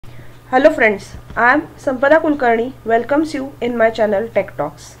Hello friends, I am Sampada Kulkarni welcomes you in my channel Tech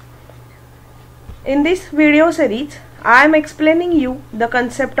Talks. In this video series, I am explaining you the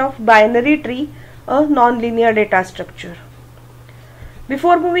concept of binary tree, a non-linear data structure.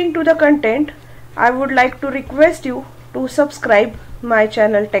 Before moving to the content, I would like to request you to subscribe my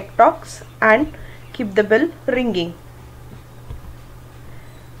channel Tech Talks and keep the bell ringing.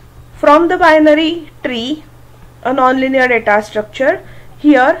 From the binary tree, a non-linear data structure,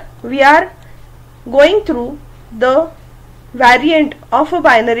 here we are going through the variant of a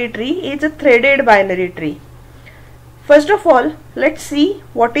binary tree. It's a threaded binary tree. First of all, let's see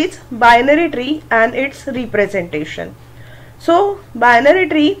what is binary tree and its representation. So binary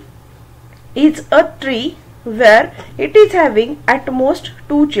tree is a tree where it is having at most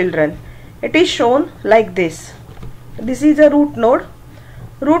two children. It is shown like this. This is a root node.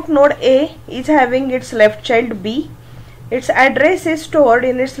 Root node A is having its left child B. Its address is stored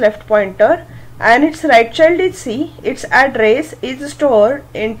in its left pointer, and its right child is C. Its address is stored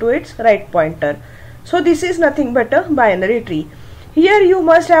into its right pointer. So this is nothing but a binary tree. Here you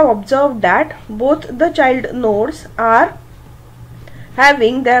must have observed that both the child nodes are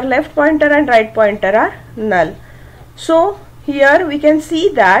having their left pointer and right pointer are null. So here we can see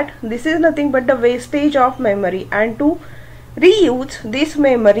that this is nothing but the wastage of memory, and to reuse this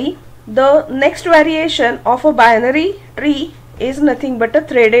memory, the next variation of a binary tree is nothing but a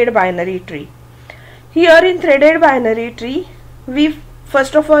threaded binary tree. Here in threaded binary tree, we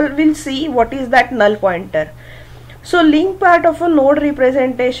first of all will see what is that null pointer. So link part of a node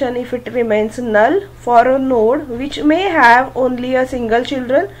representation, if it remains null for a node which may have only a single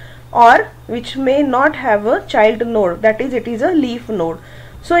children or which may not have a child node, that is, it is a leaf node.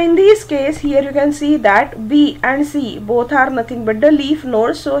 So in this case, here you can see that B and C both are nothing but the leaf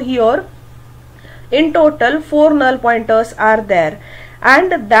nodes. So here in total 4 null pointers are there,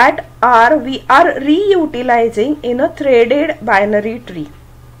 and that we are reutilizing in a threaded binary tree.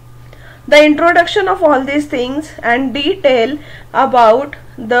 The introduction of all these things and detail about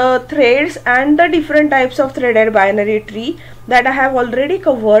the threads and the different types of threaded binary tree that I have already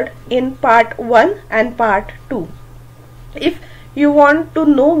covered in part 1 and part 2. If you want to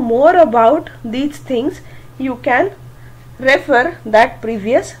know more about these things, you can refer that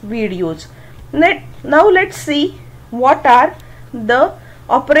previous videos. Now let's see what are the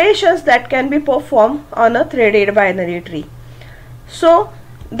operations that can be performed on a threaded binary tree. So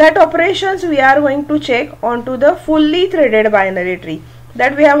that operations we are going to check onto the fully threaded binary tree.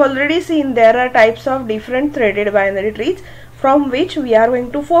 That we have already seen there are types of different threaded binary trees, from which we are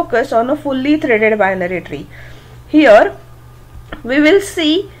going to focus on a fully threaded binary tree. Here we will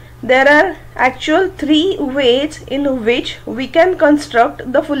see there are actual 3 ways in which we can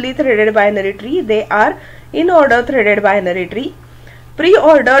construct the fully threaded binary tree. They are in order threaded binary tree,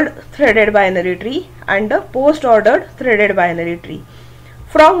 pre-ordered threaded binary tree, and a post-ordered threaded binary tree,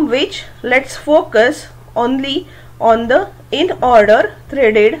 from which let's focus only on the in order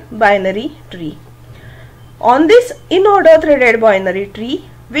threaded binary tree. On this in order threaded binary tree,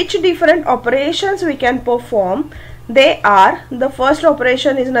 which different operations we can perform? They are, the first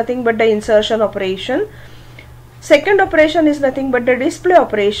operation is nothing but the insertion operation, second operation is nothing but the display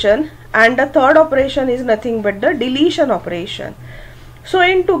operation, and the third operation is nothing but the deletion operation. So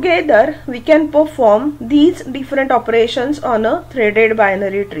in together we can perform these different operations on a threaded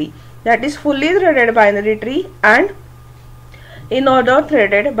binary tree, that is fully threaded binary tree and in order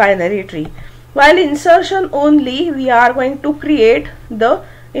threaded binary tree. While insertion only, we are going to create the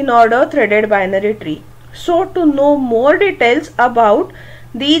in order threaded binary tree. So to know more details about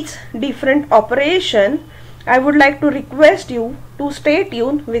these different operations, I would like to request you to stay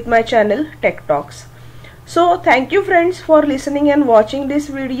tuned with my channel Tech Talks. So thank you friends for listening and watching this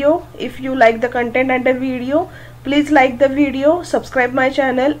video. If you like the content and the video, please like the video, subscribe my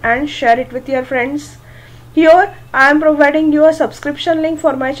channel and share it with your friends. Here I am providing you a subscription link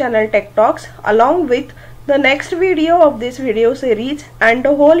for my channel Tech Talks along with the next video of this video series, and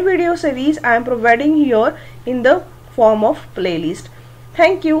the whole video series I am providing here in the form of playlist.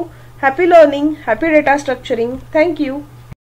 Thank you. Happy learning, happy data structuring. Thank you.